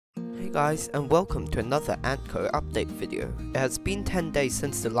guys, and welcome to another Antco update video. It has been 10 days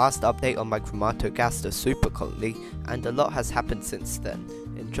since the last update on my Crematogaster Supercolony, and a lot has happened since then.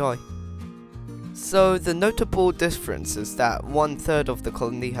 Enjoy! So the notable difference is that 1/3 of the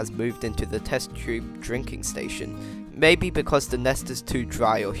colony has moved into the test tube drinking station, maybe because the nest is too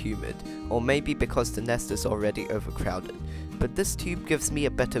dry or humid, or maybe because the nest is already overcrowded. But this tube gives me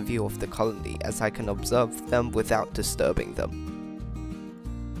a better view of the colony as I can observe them without disturbing them.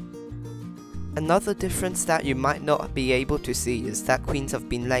 Another difference that you might not be able to see is that queens have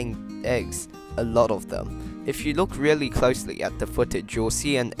been laying eggs, a lot of them. If you look really closely at the footage, you'll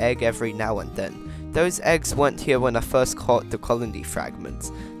see an egg every now and then. Those eggs weren't here when I first caught the colony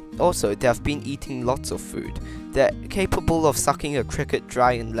fragments. Also, they have been eating lots of food. They're capable of sucking a cricket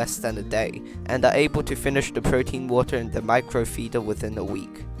dry in less than a day, and are able to finish the protein water in the microfeeder within a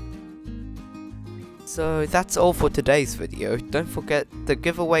week. So that's all for today's video. Don't forget the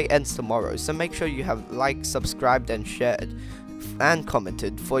giveaway ends tomorrow, so make sure you have liked, subscribed and shared and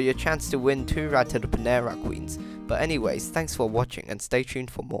commented for your chance to win 2 Ratatopanera queens. But anyways, thanks for watching and stay tuned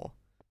for more.